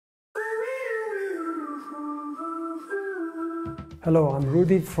Hello, I'm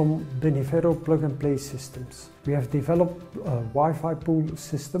Rudy from Beniferro Plug and Play Systems. We have developed a Wifipool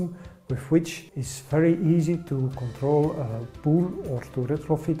system with which is very easy to control a pool or to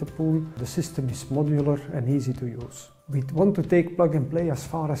retrofit a pool. The system is modular and easy to use. We want to take plug and play as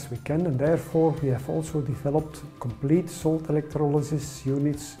far as we can, and therefore we have also developed complete salt electrolysis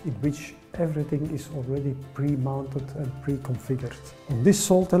units in which everything is already pre-mounted and pre-configured. On this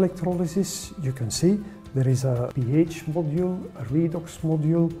salt electrolysis you can see there is a pH module, a redox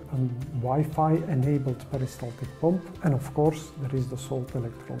module, a Wi-Fi enabled peristaltic pump, and of course there is the salt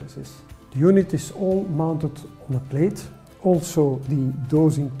electrolysis. The unit is all mounted on a plate, also the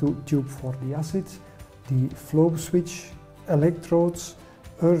dosing tube for the acid, the flow switch, electrodes,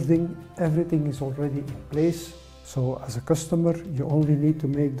 earthing, everything is already in place. So as a customer you only need to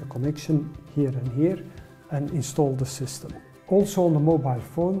make the connection here and here and install the system. Also on the mobile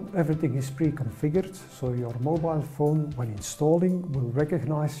phone everything is pre-configured, so your mobile phone when installing will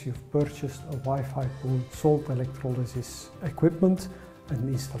recognize you've purchased a Wifipool salt electrolysis equipment, and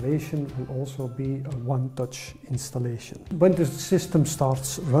installation will also be a one-touch installation. When the system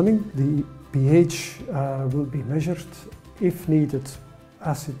starts running, the pH will be measured. If needed,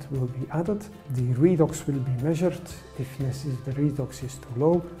 acid will be added, the redox will be measured. If the redox is too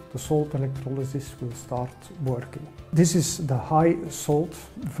low, the salt electrolysis will start working. This is the high salt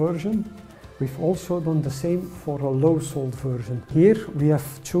version. We've also done the same for a low salt version. Here we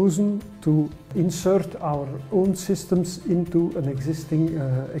have chosen to insert our own systems into an existing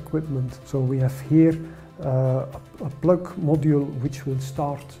equipment. So we have here a plug module which will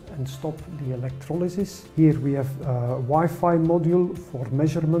start and stop the electrolysis. Here we have a Wi-Fi module for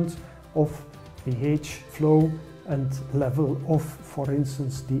measurement of pH, flow and level of, for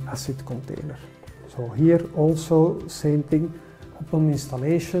instance, the acid container. So here also same thing. Upon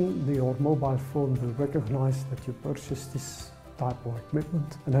installation, your mobile phone will recognize that you purchased this type of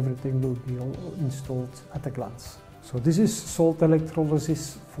equipment and everything will be installed at a glance. So this is salt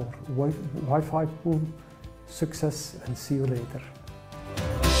electrolysis for Wifipool. Success and see you later.